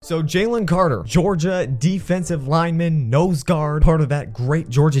So Jalen Carter, Georgia defensive lineman, nose guard, part of that great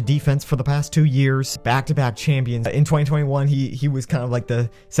Georgia defense for the past 2 years, back-to-back champions. In 2021, he was kind of like the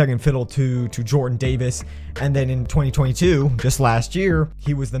second fiddle to Jordan Davis. And then in 2022, just last year,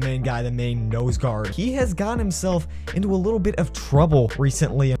 he was the main guy, the main nose guard. He has gotten himself into a little bit of trouble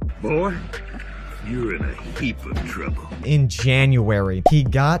recently. Boy, you're in a heap of trouble. In January, he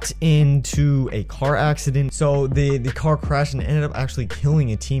got into a car accident. So the car crashed and ended up actually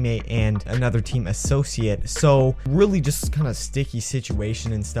killing a teammate and another team associate. So really just kind of sticky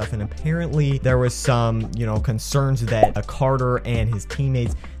situation and stuff. And apparently there was some, concerns that Carter and his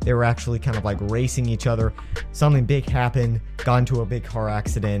teammates, they were actually kind of like racing each other. Something big happened, got into a big car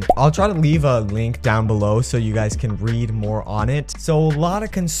accident. I'll try to leave a link down below so you guys can read more on it. So a lot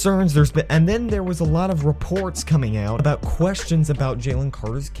of concerns and then there was a lot of reports coming out about questions about Jalen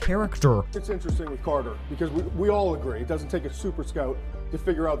Carter's character. It's interesting with Carter because we all agree it doesn't take a super scout to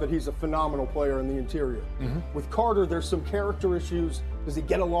figure out that he's a phenomenal player in the interior. With Carter, there's some character issues. Does he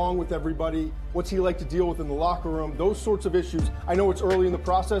get along with everybody? What's he like to deal with in the locker room? Those sorts of issues. I know it's early in the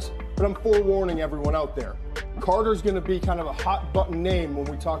process, but I'm forewarning everyone out there. Carter's going to be kind of a hot button name when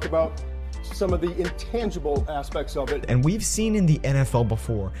we talk about some of the intangible aspects of it. And we've seen in the NFL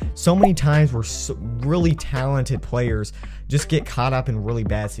before so many times where really talented players just get caught up in really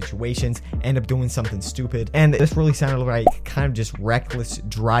bad situations, end up doing something stupid. And this really sounded like kind of just reckless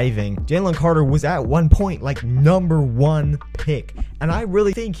driving. Jalen Carter was at one point like #1 pick. And I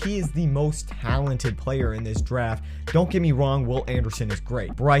really think he is the most talented player in this draft. Don't get me wrong, Will Anderson is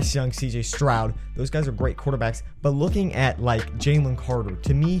great. Bryce Young, CJ Stroud, those guys are great quarterbacks. But looking at like Jalen Carter,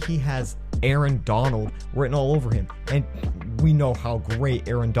 to me, he has Aaron Donald written all over him. And we know how great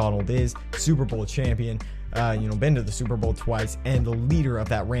Aaron Donald is. Super Bowl champion. Been to the Super Bowl twice and the leader of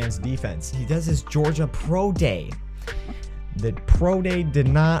that Rams defense. He does his Georgia Pro Day. The Pro Day did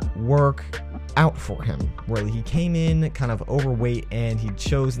not work out for him. Really, he came in kind of overweight and he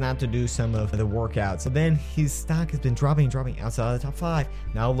chose not to do some of the workouts. So then his stock has been dropping outside of the top 5.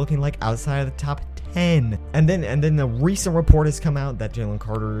 Now looking like outside of the top 10. And then the recent report has come out that Jalen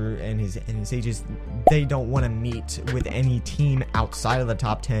Carter and his agents, they don't want to meet with any team outside of the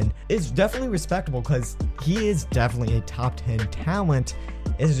top 10. It's definitely respectable because he is definitely a top 10 talent.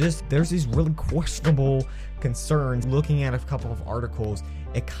 It's just there's these really questionable concerns. Looking at a couple of articles,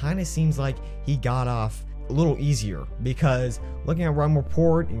 it kind of seems like he got off a little easier because looking at Run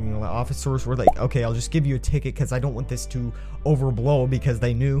Report, the officers were like, okay, I'll just give you a ticket because I don't want this to overblow, because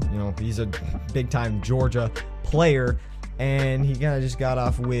they knew, he's a big time Georgia player and he kind of just got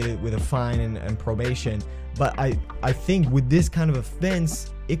off with a fine and probation. But I think with this kind of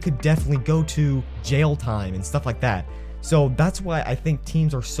offense, it could definitely go to jail time and stuff like that. So that's why I think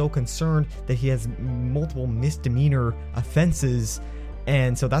teams are so concerned that he has multiple misdemeanor offenses.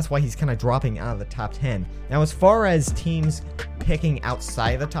 And so that's why he's kind of dropping out of the top 10. Now, as far as teams picking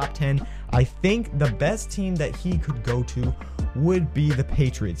outside of the top 10, I think the best team that he could go to would be the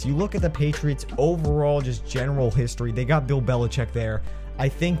Patriots. You look at the Patriots overall, just general history, they got Bill Belichick there. I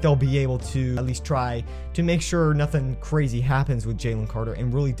think they'll be able to at least try to make sure nothing crazy happens with Jalen Carter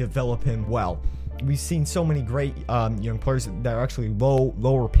and really develop him well. We've seen so many great young players that are actually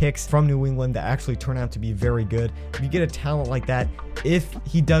lower picks from New England that actually turn out to be very good. If you get a talent like that, if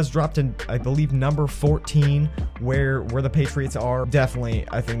he does drop to, I believe, number 14, where the Patriots are, definitely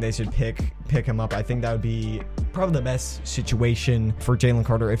I think they should pick him up. I think that would be probably the best situation for Jalen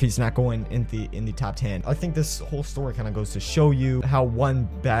Carter if he's not going in the top 10. I think this whole story kind of goes to show you how one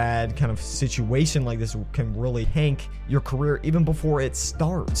bad kind of situation like this can really tank your career even before it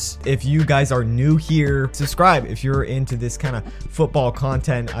starts. If you guys are new here, subscribe if you're into this kind of football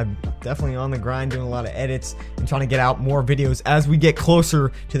content. I'm definitely on the grind doing a lot of edits and trying to get out more videos as we get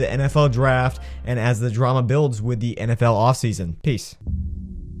closer to the NFL draft and as the drama builds with the NFL offseason. Peace.